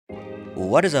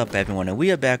What is up everyone, and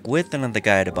we are back with another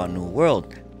guide about New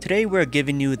World. Today we're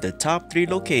giving you the top 3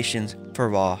 locations for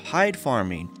raw hide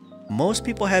farming. Most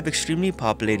people have extremely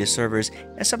populated servers,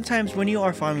 and sometimes when you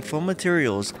are farming for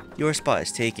materials, your spot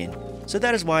is taken. So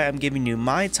that is why I'm giving you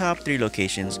my top 3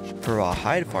 locations for raw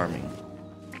hide farming.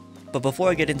 But before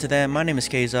I get into that, my name is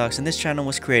Kazox, and this channel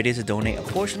was created to donate a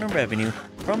portion of revenue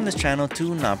from this channel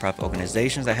to non-profit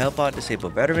organizations that help out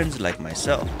disabled veterans like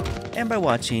myself. And by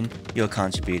watching, you're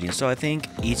contributing, so I thank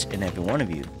each and every one of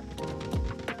you.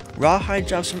 Rawhide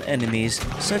drops from enemies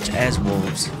such as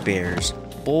wolves, bears,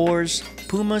 boars,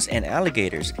 pumas, and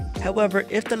alligators. However,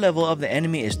 if the level of the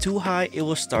enemy is too high, it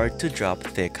will start to drop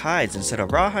thick hides instead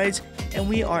of raw hides, and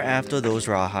we are after those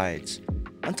raw hides.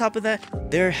 On top of that,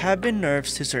 there have been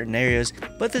nerfs to certain areas,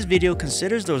 but this video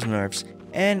considers those nerfs,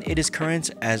 and it is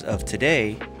current as of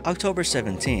today, October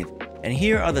 17th. And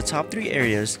here are the top 3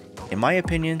 areas, in my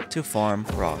opinion, to farm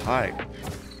rawhide.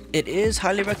 It is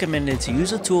highly recommended to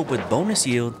use a tool with bonus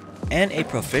yield and a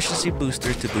proficiency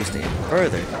booster to boost it even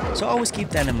further, so always keep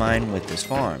that in mind with this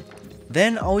farm.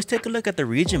 Then always take a look at the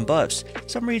region buffs.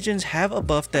 Some regions have a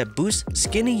buff that boosts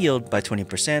skinny yield by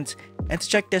 20%, and to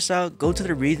check this out, go to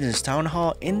the region's town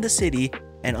hall in the city,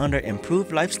 and under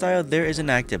improved lifestyle there is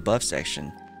an active buff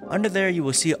section. Under there you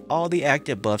will see all the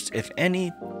active buffs if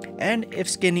any, and if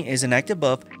skinny is an active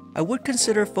buff, I would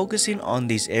consider focusing on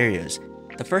these areas.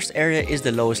 The first area is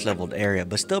the lowest leveled area,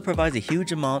 but still provides a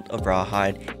huge amount of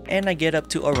rawhide, and I get up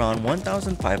to around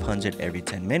 1,500 every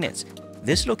 10 minutes.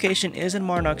 This location is in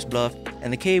Marnock's Bluff,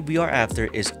 and the cave we are after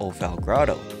is Ophal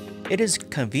Grotto. It is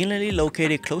conveniently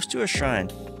located close to a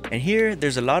shrine, and here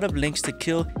there's a lot of links to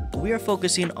kill. We are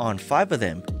focusing on 5 of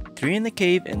them, 3 in the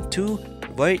cave and 2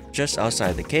 right just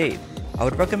outside the cave. I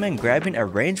would recommend grabbing a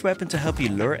ranged weapon to help you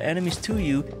lure enemies to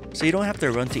you, so you don't have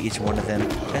to run to each one of them,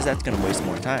 as that's going to waste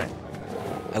more time.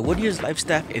 I would use life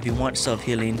staff if you want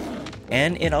self-healing,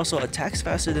 and it also attacks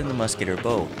faster than the musket or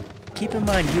bow. Keep in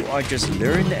mind you are just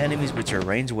luring the enemies with your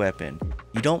ranged weapon.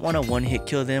 You don't want to one-hit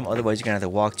kill them, otherwise you're going to have to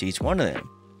walk to each one of them.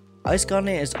 Ice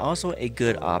Gauntlet is also a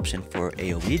good option for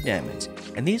AoE damage,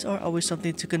 and these are always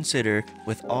something to consider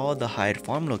with all the hide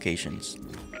farm locations.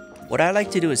 What I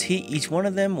like to do is hit each one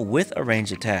of them with a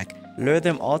ranged attack, lure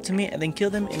them all to me, and then kill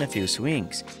them in a few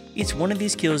swings. Each one of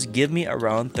these kills give me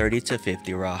around 30 to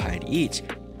 50 rawhide each,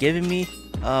 giving me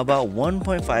about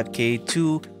 1.5k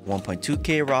to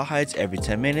 1.2k rawhides every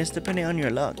 10 minutes depending on your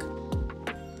luck.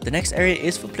 The next area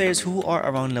is for players who are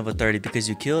around level 30 because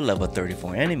you kill level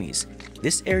 34 enemies.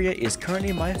 This area is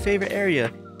currently my favorite area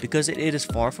because it is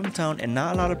far from town and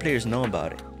not a lot of players know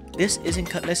about it. This is in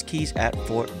Cutlass Keys at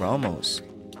Fort Ramos.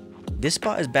 This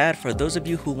spot is bad for those of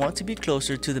you who want to be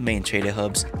closer to the main trader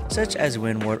hubs such as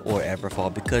Windward or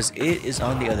Everfall because it is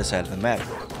on the other side of the map.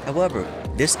 However,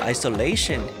 this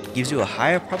isolation gives you a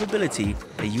higher probability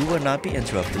that you will not be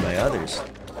interrupted by others.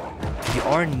 If you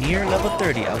are near level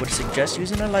 30, I would suggest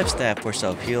using a life staff for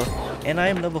self-heal, and I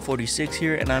am level 46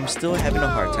 here and I'm still having a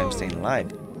hard time staying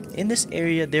alive. In this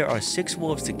area there are 6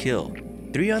 wolves to kill,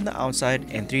 3 on the outside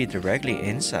and 3 directly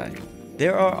inside.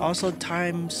 There are also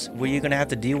times where you're going to have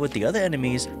to deal with the other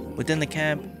enemies within the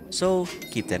camp, so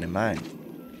keep that in mind.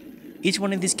 Each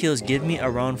one of these kills give me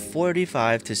around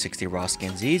 45 to 60 raw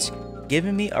skins each,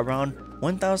 giving me around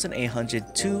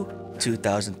 1,800 to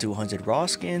 2,200 raw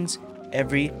skins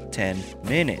every 10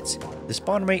 minutes. The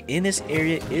spawn rate in this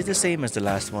area is the same as the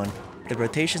last one. The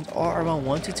rotations are around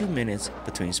 1 to 2 minutes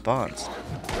between spawns.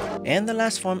 And the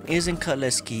last farm is in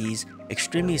Cutlass Keys,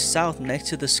 extremely south next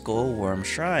to the Skull Worm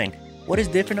Shrine. What is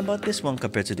different about this one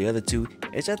compared to the other 2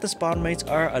 is that the spawn rates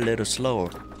are a little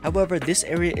slower. However, this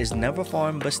area is never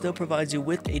farmed but still provides you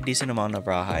with a decent amount of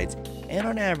rawhides, and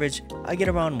on average, I get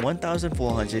around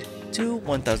 1,400 to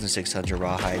 1,600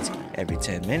 rawhides every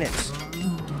 10 minutes.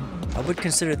 I would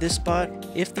consider this spot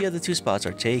if the other 2 spots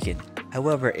are taken.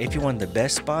 However, if you want the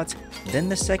best spots, then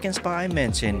the second spot I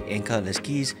mentioned in Cutlass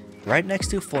Keys, right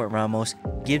next to Fort Ramos,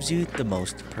 gives you the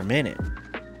most per minute.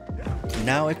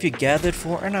 Now if you gathered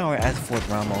for an hour at Fort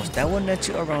Ramos, that will net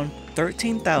you around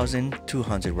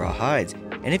 13,200 rawhides,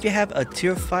 and if you have a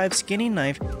tier 5 skinny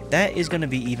knife, that is going to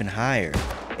be even higher.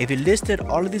 If you listed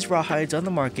all of these rawhides on the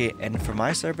market, and for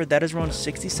my server that is around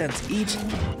 60 cents each,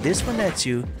 this will net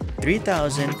you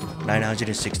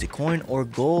 3,960 coin or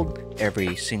gold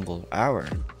every single hour.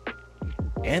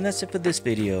 And that's it for this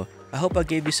video. I hope I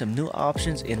gave you some new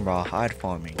options in rawhide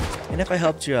farming, and if I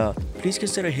helped you out, please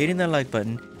consider hitting that like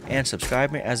button and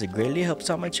subscribing, as it greatly helps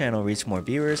out my channel reach more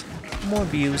viewers. More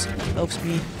views helps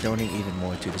me donate even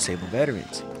more to disabled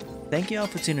veterans. Thank you all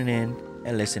for tuning in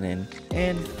and listening,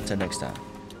 and until next time.